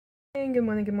Good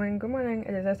morning, good morning, good morning.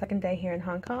 It is our second day here in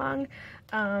Hong Kong.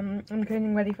 I'm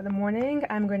getting ready for the morning.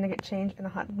 I'm going to get changed in a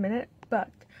hot minute, but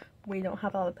we don't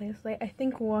have all the place today. I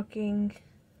think walking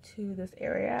to this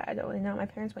area, I don't really know. My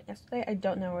parents went yesterday. I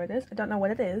don't know where it is. I don't know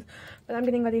what it is, but I'm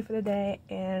getting ready for the day.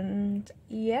 And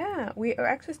yeah, we are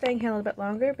actually staying here a little bit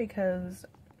longer because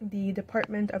the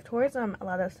Department of Tourism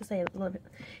allowed us to stay a little bit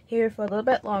here for a little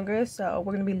bit longer. So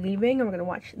we're going to be leaving and we're going to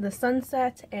watch the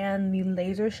sunset and the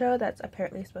laser show that's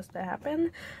apparently supposed to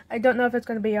happen. I don't know if it's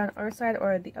going to be on our side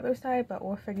or the other side, but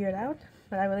we'll figure it out.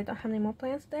 But I really don't have any more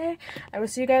plans today. I will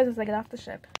see you guys as I get off the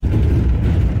ship.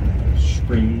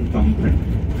 Spring dumpling.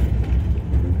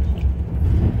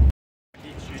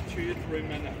 Each you 2-3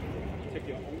 minutes. Take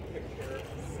your own picture.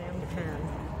 Sampan.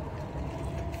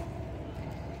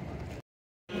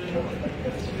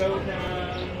 Slow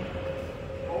down.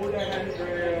 Hold the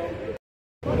handrail.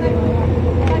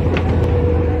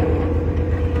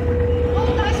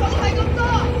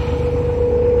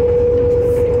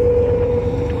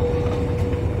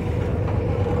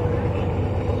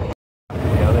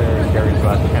 The other carries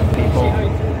about 10 people.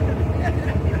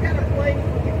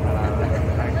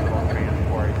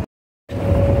 Transport.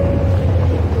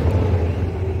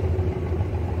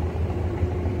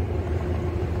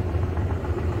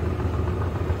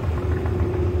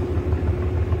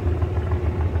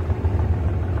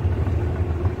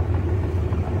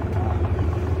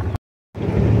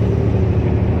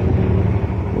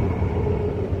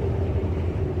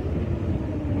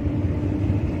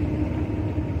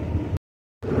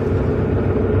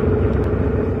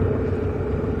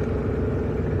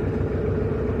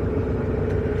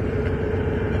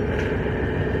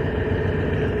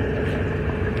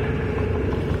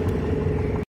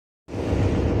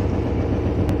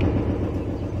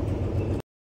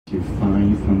 To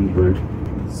 500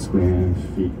 square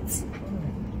feet.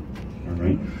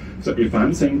 Alright, so if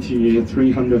I'm saying to you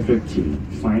 350,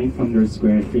 500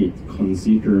 square feet,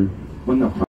 consider one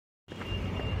apartment.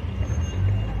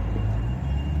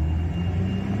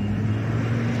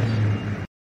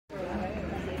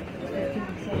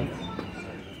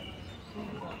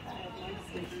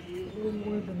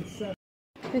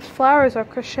 These flowers are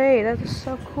crocheted. That is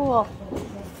so cool.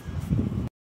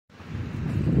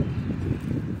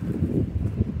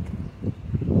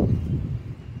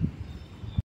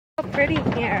 So pretty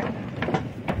here.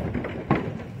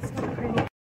 So pretty.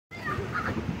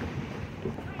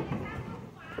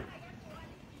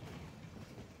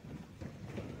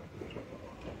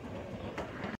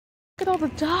 Look at all the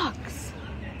ducks.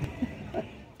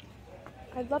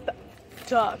 I love the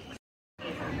ducks.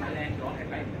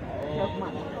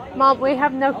 Mom, we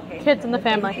have no kids in the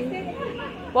family.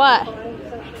 What?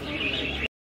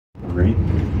 Right?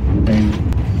 And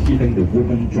hitting the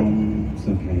wooden drums,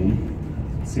 okay,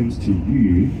 seems to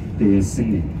you they are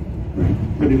singing,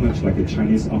 right? Pretty much like a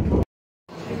Chinese opera.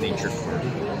 Nature park.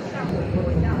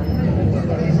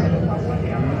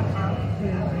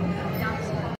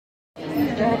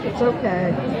 Jack, it's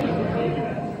okay.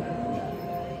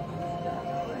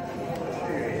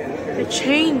 It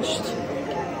changed.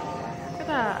 Look at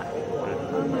that.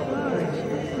 Oh my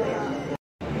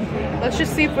gosh. Let's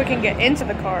just see if we can get into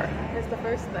the car. That's the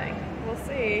first thing. We'll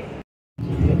see.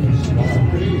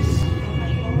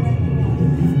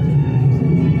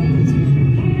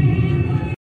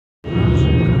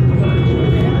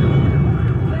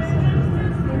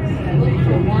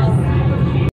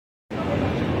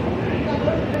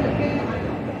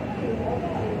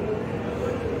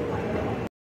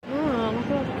 Oh, look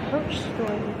at all the coach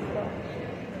stores and stuff.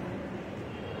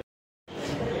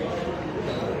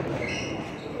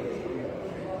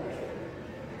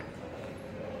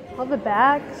 All the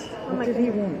bags. Oh my What did he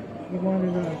goodness. want? He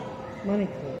wanted a money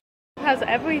clip. It has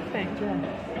everything.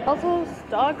 Yeah. Puzzles,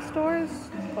 dog stores,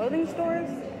 clothing stores.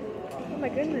 Oh my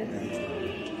goodness.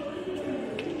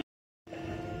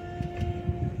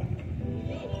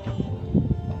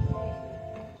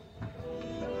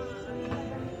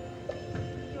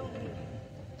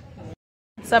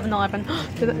 $7-Eleven.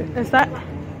 Is that?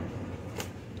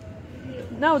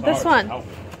 No, this one.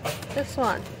 This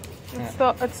one. It's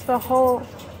the whole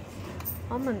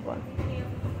almond one.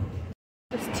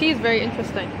 This tea is very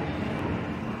interesting. I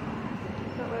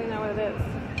don't really know what it is.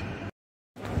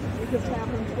 It just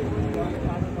happens to when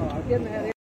you're in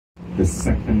that The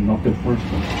second, not the first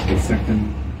one, the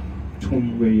second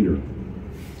Tomb Raider,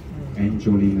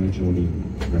 Angelina Jolie,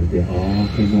 right? They all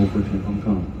came over to Hong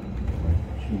Kong.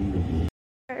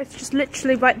 It's just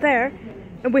literally right there,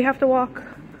 and we have to walk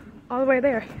all the way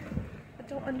there. I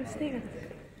don't understand.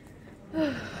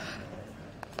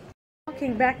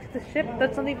 Walking back to the ship,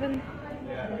 that's not even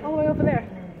all the way over there.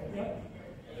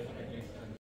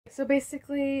 So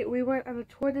basically, we went on a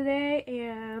tour today,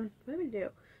 and what did we do?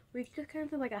 We just kind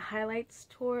of did like a highlights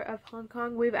tour of Hong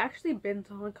Kong. We've actually been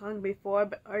to Hong Kong before,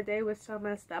 but our day was so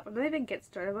messed up. I'm not even get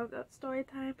started on that story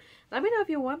time. Let me know if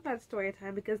you want that story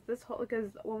time, because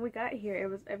when we got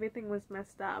here, everything was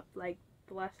messed up, like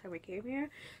the last time we came here.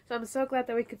 So I'm so glad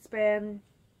that we could spend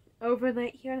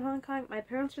overnight here in Hong Kong. My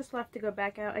parents just left to go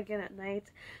back out again at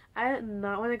night. I did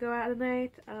not want to go out at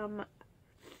night.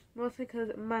 Mostly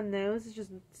because my nose is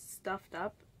just stuffed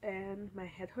up and my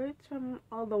head hurts from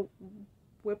all the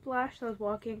whiplash I was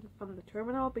walking from the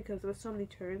terminal because there was so many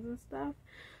turns and stuff.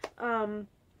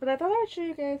 But I thought I'd show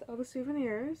you guys all the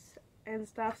souvenirs and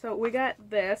stuff. So we got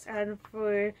this, and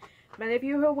for many of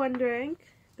you who are wondering,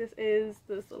 this is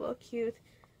this little cute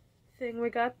thing. We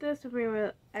got this when we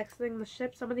were exiting the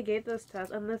ship. Somebody gave this to us,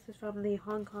 and this is from the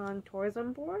Hong Kong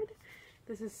Tourism Board.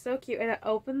 This is so cute, and it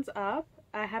opens up.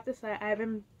 I have to say, I've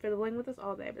been fiddling with this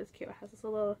all day, but it's cute. It has this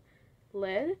little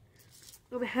lid,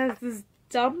 and it has this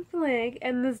dumpling,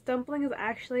 and this dumpling is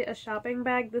actually a shopping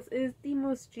bag. This is the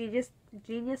most genius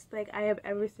thing I have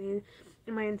ever seen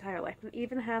in my entire life. It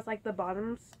even has like the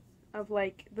bottoms of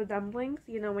like the dumplings,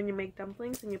 you know, when you make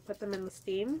dumplings and you put them in the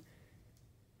steam.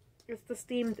 It's the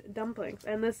steamed dumplings,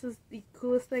 and this is the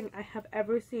coolest thing I have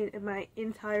ever seen in my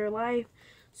entire life.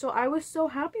 So I was so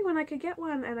happy when I could get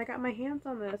one, and I got my hands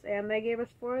on this, and they gave us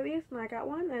 4 of these, and I got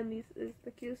one, and this is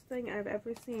the cutest thing I've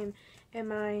ever seen in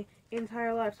my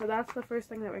entire life. So that's the first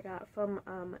thing that we got from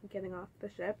getting off the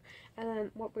ship. And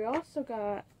then what we also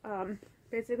got,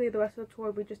 basically the rest of the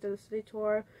tour, we just did a city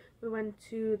tour. We went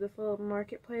to this little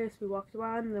marketplace, we walked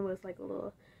around, and there was like a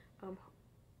little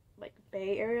like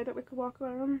bay area that we could walk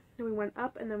around. Then we went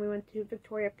up, and then we went to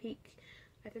Victoria Peak,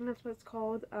 I think that's what it's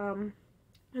called.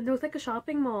 And there was like a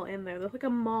shopping mall in there. There's like a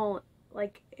mall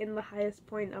like in the highest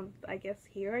point of, I guess,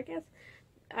 here, I guess.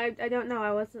 I don't know.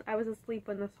 I was asleep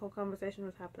when this whole conversation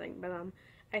was happening, but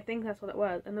I think that's what it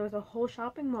was. And there was a whole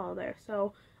shopping mall there.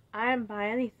 So I didn't buy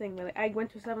anything really. I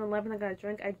went to 7-Eleven, I got a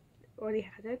drink. I already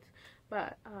had it,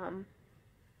 but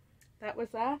that was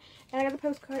that. And I got a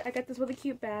postcard. I got this really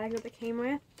cute bag that it came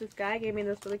with. This guy gave me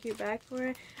this really cute bag for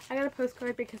it. I got a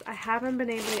postcard because I haven't been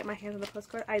able to get my hands on the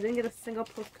postcard. I didn't get a single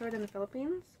postcard in the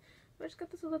Philippines. So I just got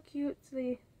this little cute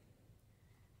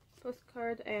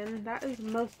postcard, and that is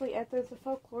mostly it. There's a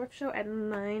folkloric show at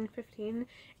 9:15.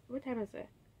 What time is it?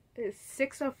 It's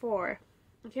 6:04.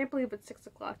 I can't believe it's 6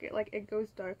 o'clock. It goes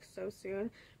dark so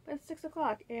soon. But it's 6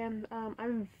 o'clock, and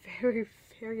I'm very,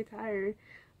 very tired.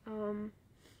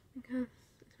 Because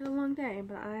it's been a long day,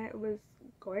 but I was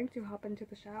going to hop into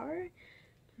the shower,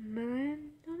 but I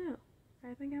don't know.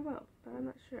 I think I will, but I'm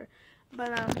not sure.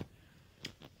 But,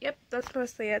 yep, that's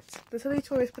mostly it. The city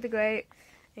tour is pretty great,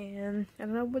 and I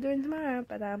don't know what we're doing tomorrow,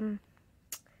 but,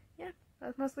 yeah,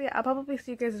 that's mostly it. I'll probably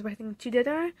see you guys waiting to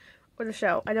dinner or the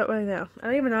show. I don't really know. I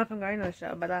don't even know if I'm going to the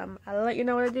show, but, I'll let you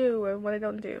know what I do or what I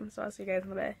don't do, so I'll see you guys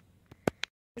in the day.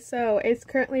 So, it's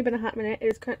currently been a hot minute. It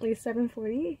is currently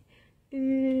 7:40.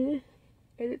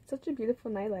 It's such a beautiful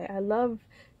nightlight. I love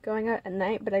going out at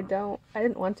night, but I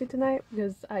didn't want to tonight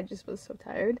because I just was so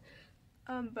tired.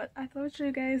 But I thought I'd show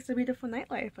you guys the beautiful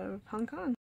nightlife of Hong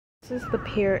Kong. This is the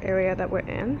pier area that we're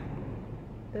in.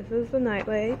 This is the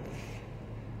nightlight.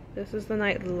 This is the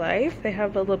nightlife. They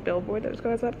have a little billboard that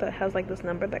goes up that has like this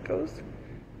number that goes.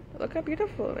 Look how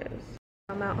beautiful it is.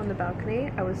 I'm out on the balcony.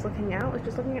 I was looking out. I was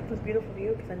just looking at this beautiful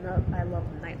view because I love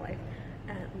nightlife.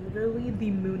 And literally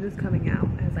the moon is coming out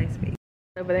as I speak.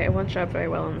 Over there, it won't show up very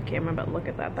well on the camera, but look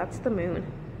at that. That's the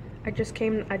moon. I just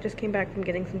came back from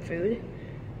getting some food.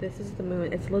 This is the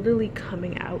moon. It's literally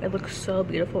coming out. It looks so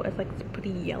beautiful. It's like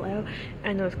pretty yellow,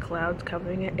 and there's clouds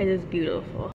covering it. It is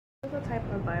beautiful. This is the type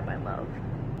of vibe I love.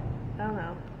 I don't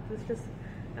know.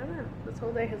 I don't know. This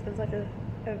whole day has been such a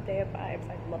day of vibes.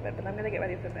 I love it, but I'm gonna get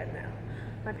ready for bed now.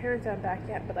 My parents aren't back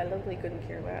yet, but I literally couldn't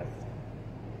care less.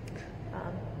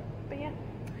 But yeah,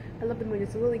 I love the moon.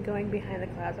 It's literally going behind the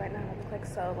clouds right now. It looks like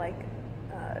so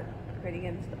pretty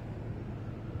and stuff.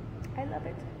 I love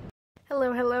it.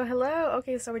 Hello.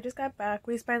 Okay, so we just got back.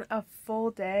 We spent a full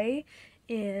day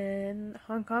in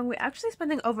Hong Kong. We're actually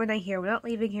spending overnight here. We're not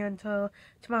leaving here until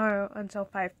tomorrow until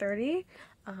 5:30.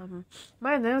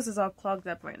 My nose is all clogged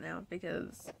up right now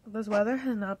because this weather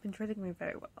has not been treating me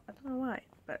very well. I don't know why,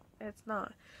 but it's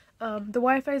not. The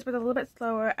Wi-Fi has been a little bit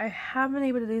slower. I have been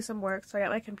able to do some work, so I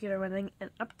got my computer running and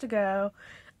up to go.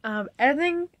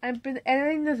 Editing. I've been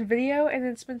editing this video, and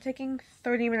it's been taking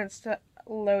 30 minutes to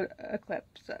load a clip,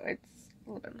 so it's a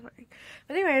little bit annoying.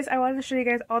 But anyways, I wanted to show you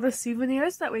guys all the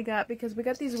souvenirs that we got because we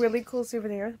got these really cool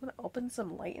souvenirs. I'm gonna open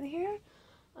some light in here.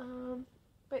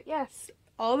 But yes,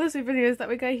 all the souvenirs that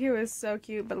we got here is so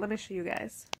cute. But let me show you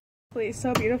guys. It's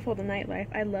so beautiful, the nightlife.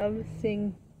 I love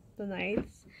seeing the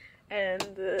nights and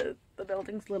the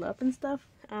buildings lit up and stuff.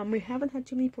 We haven't had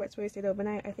too many ports where we stayed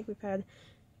overnight. I think we've had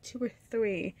 2 or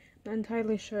 3. Not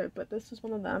entirely sure, but this was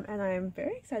one of them, and I am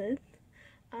very excited.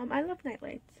 I love night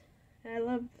lights. And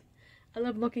I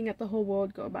love looking at the whole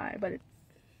world go by, but it's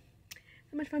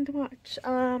so much fun to watch.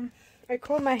 I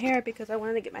curled my hair because I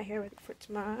wanted to get my hair ready for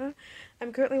tomorrow.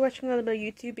 I'm currently watching a little bit of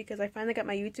YouTube because I finally got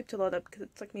my YouTube to load up because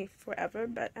it took me forever.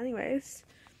 But anyways,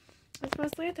 that's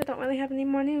mostly it. I don't really have any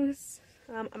more news.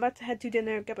 I'm about to head to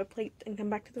dinner, grab a plate, and come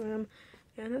back to the room.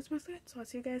 And that's mostly it. So I'll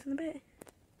see you guys in a bit.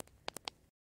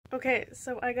 Okay,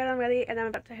 so I got on ready and I'm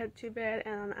about to head to bed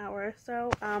in an hour or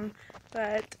so.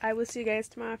 But I will see you guys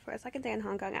tomorrow for a second day in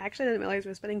Hong Kong. I actually didn't realize we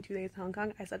were spending 2 days in Hong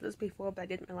Kong. I said this before, but I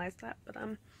didn't realize that. But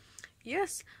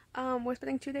yes, we're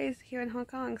spending 2 days here in Hong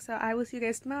Kong. So I will see you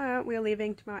guys tomorrow. We're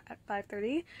leaving tomorrow at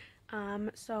 5:30.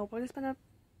 So we're gonna spend a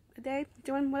day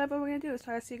doing whatever we're gonna do.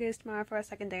 So I'll see you guys tomorrow for a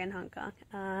second day in Hong Kong.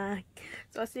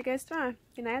 So I'll see you guys tomorrow.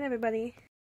 Good night, everybody.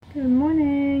 Good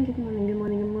morning, good morning, good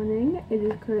morning, good morning. It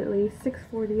is currently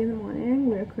 6:40 in the morning.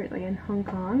 We are currently in Hong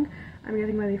Kong. I'm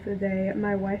getting ready for the day.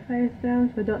 My Wi-Fi is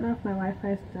down, so I don't know if my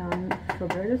Wi-Fi is down for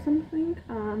good or something.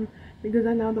 Because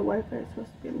I know the Wi-Fi is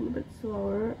supposed to be a little bit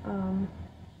slower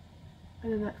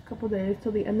in the next couple days,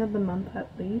 till the end of the month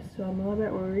at least. So I'm a little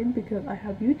bit worried because I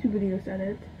have YouTube videos to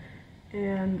edit,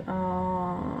 and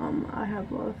I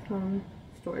have a lot of phone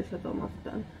storage that's almost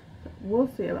done. So we'll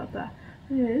see about that.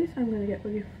 Anyways, I'm gonna get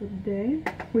ready for the day.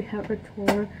 We have a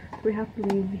tour. We have to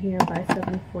leave here by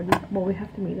 7:40. Well, we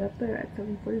have to meet up there at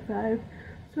 7:45.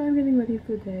 So I'm getting ready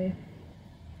for the day.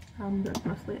 That's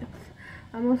mostly it.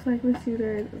 I'll most likely see you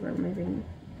guys as I'm leaving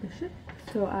the ship.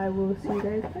 So I will see you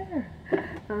guys there.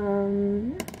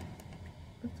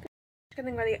 Let's go.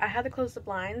 Getting ready. I had to close the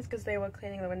blinds because they were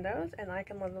cleaning the windows, and I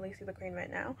can literally see the crane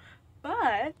right now.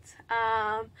 But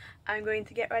I'm going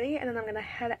to get ready, and then I'm gonna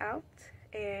head out.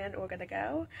 And we're gonna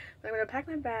go. I'm gonna pack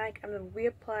my bag. I'm gonna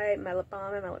reapply my lip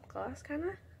balm and my lip gloss,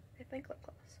 kinda. I think lip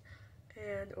gloss.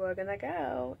 And we're gonna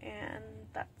go. And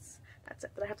that's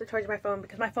it. But I have to charge my phone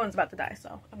because my phone's about to die,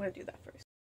 so I'm gonna do that first.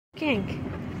 Kink.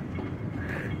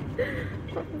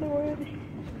 What in the world?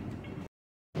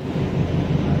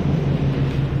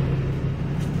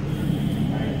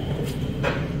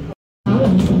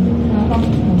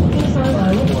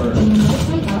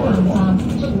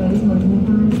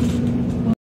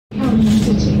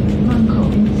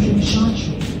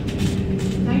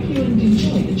 Thank you and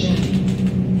enjoy the journey.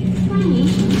 欢迎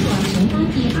乘坐乘搭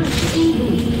第21路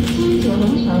京九龙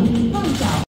城旺角。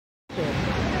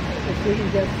所以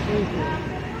在舒服。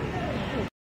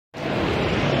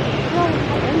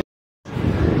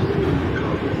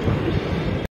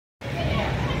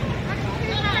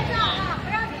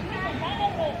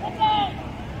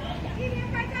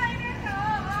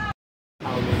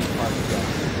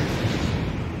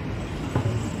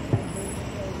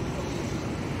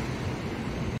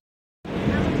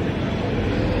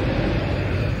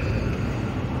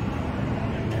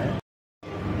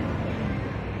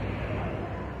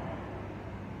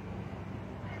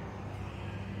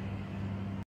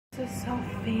This is so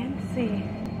fancy.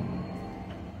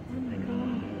 Oh my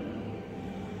god.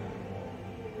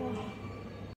 Whoa.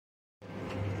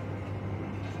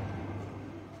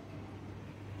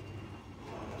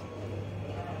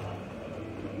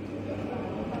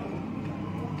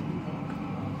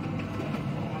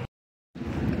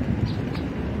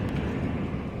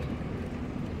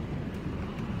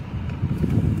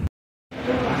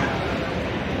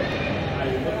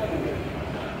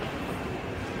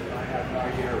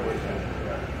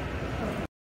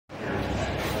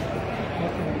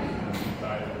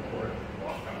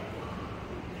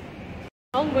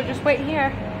 We'll just wait here.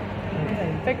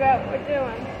 Figure out what we're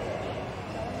doing.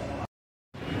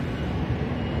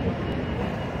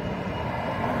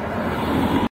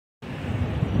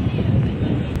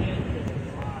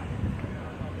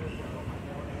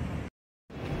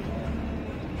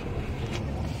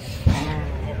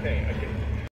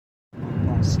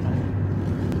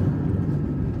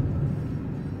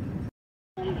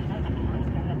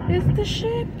 Is the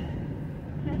ship?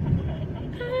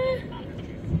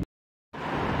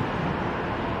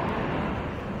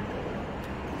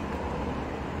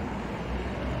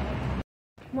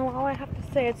 Well, all I have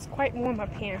to say, it's quite warm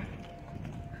up here.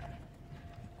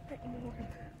 Quite warm.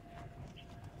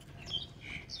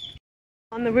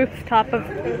 On the rooftop of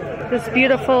this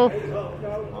beautiful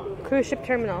cruise ship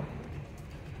terminal.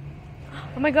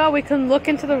 Oh my god, we can look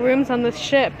into the rooms on this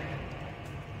ship.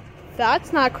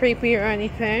 That's not creepy or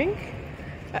anything.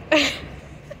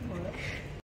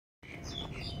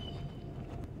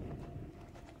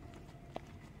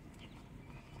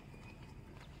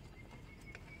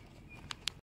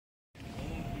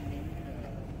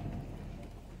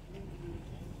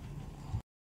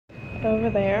 over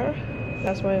there,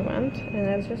 that's where we went, and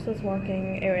there's just this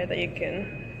walking area that you can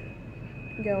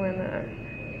go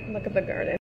and look at the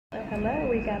garden. So hello,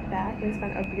 we got back. We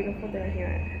spent a beautiful day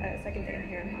here, second day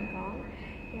here in Hong Kong,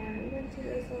 and we went to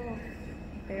this little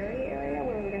ferry area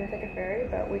where we were going to take a ferry,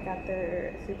 but we got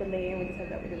there super late and we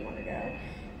decided that we didn't want to go.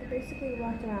 We basically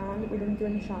walked around. We didn't do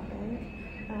any shopping.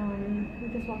 We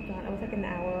just walked around. It was like an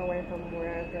hour away from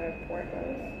where the port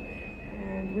was,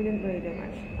 and we didn't really do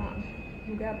much.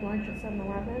 We grabbed lunch at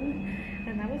 7-Eleven,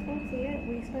 and that was mostly it.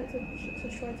 We spent such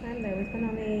a short time there. We spent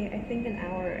only, I think, an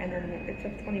hour, and then it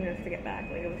took 20 minutes to get back.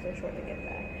 Like, it was so short to get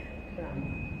back. But,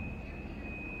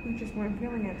 we just weren't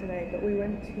feeling it today, but we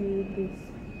went to this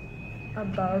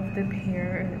above the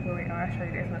pier where we are. I'll show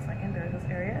you guys in a second. There's this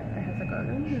area that has a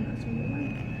garden, and that's where we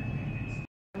went.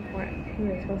 We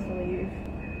were supposed to leave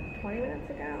 20 minutes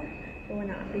ago, but we're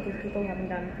not because people haven't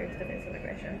done face-to-face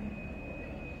immigration.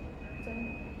 So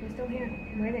we're still here,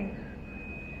 waiting.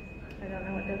 I don't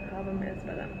know what the problem is,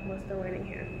 but we're still waiting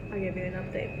here. I'll give you an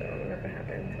update though whenever it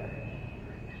happens. But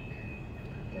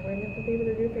we're waiting for people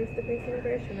to do face-to-face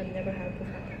immigration. I've never had this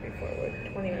happen before. We're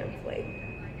 20 minutes late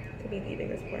to be leaving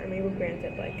this port. I mean, we were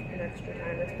granted like an extra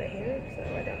time to stay here, so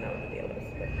I don't know what the deal is,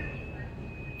 but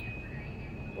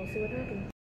we'll see what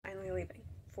happens. Finally leaving.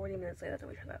 40 minutes later,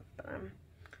 we shut up. But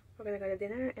we're gonna go to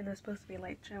dinner, and there's supposed to be a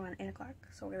light show at 8 o'clock,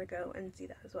 so we're gonna go and see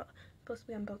that as well. It's supposed to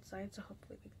be on both sides, so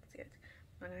hopefully we can see it.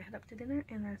 I'm gonna head up to dinner,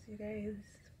 and I'll see you guys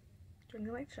during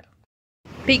the light show.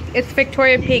 Peak, it's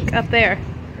Victoria Peak up there.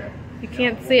 You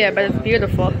can't see it, but it's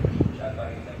beautiful.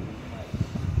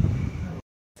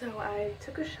 So I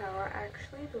took a shower.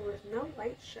 Actually, there was no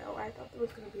light show. I thought there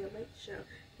was gonna be a light show.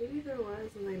 Maybe there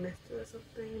was, and I missed it or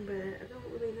something, but I don't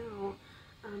really know.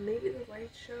 Maybe the light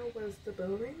show was the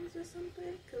buildings or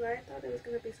something, because I thought it was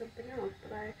going to be something else,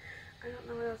 but I don't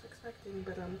know what I was expecting.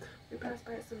 But we passed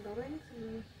by some buildings,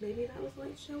 and maybe that was the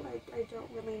light show. I don't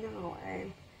really know.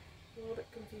 I'm a little bit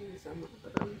confused on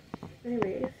that. But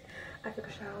anyways, I took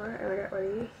a shower and I got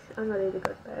ready. I'm ready to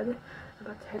go to bed. I'm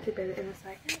about to head to bed in a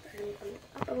second.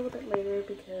 I'm up a little bit later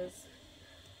because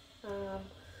I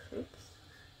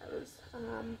was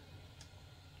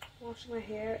washing my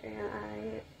hair, and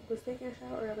I was taking a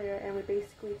shower earlier, and we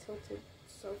basically tilted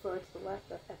so far to the left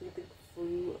that everything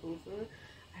flew over.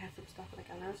 I had some stuff on the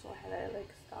counter, so I had to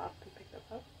like stop and pick them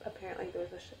up. Apparently there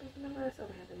was a shipping delivery, so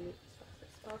we had to move as fast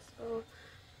as possible.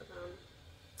 But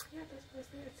yeah, that's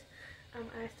basically it.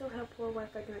 I still have poor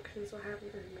Wi-Fi connection, so I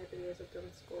haven't done my videos of doing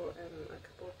school in a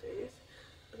couple of days.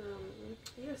 But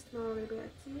yes, tomorrow we're gonna be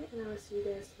back to it, and I will see you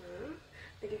guys tomorrow.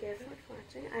 Thank you guys so much for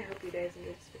watching. I hope you guys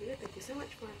enjoyed this video. Thank you so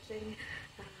much for watching.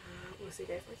 We'll see you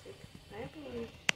guys next week. Bye everyone.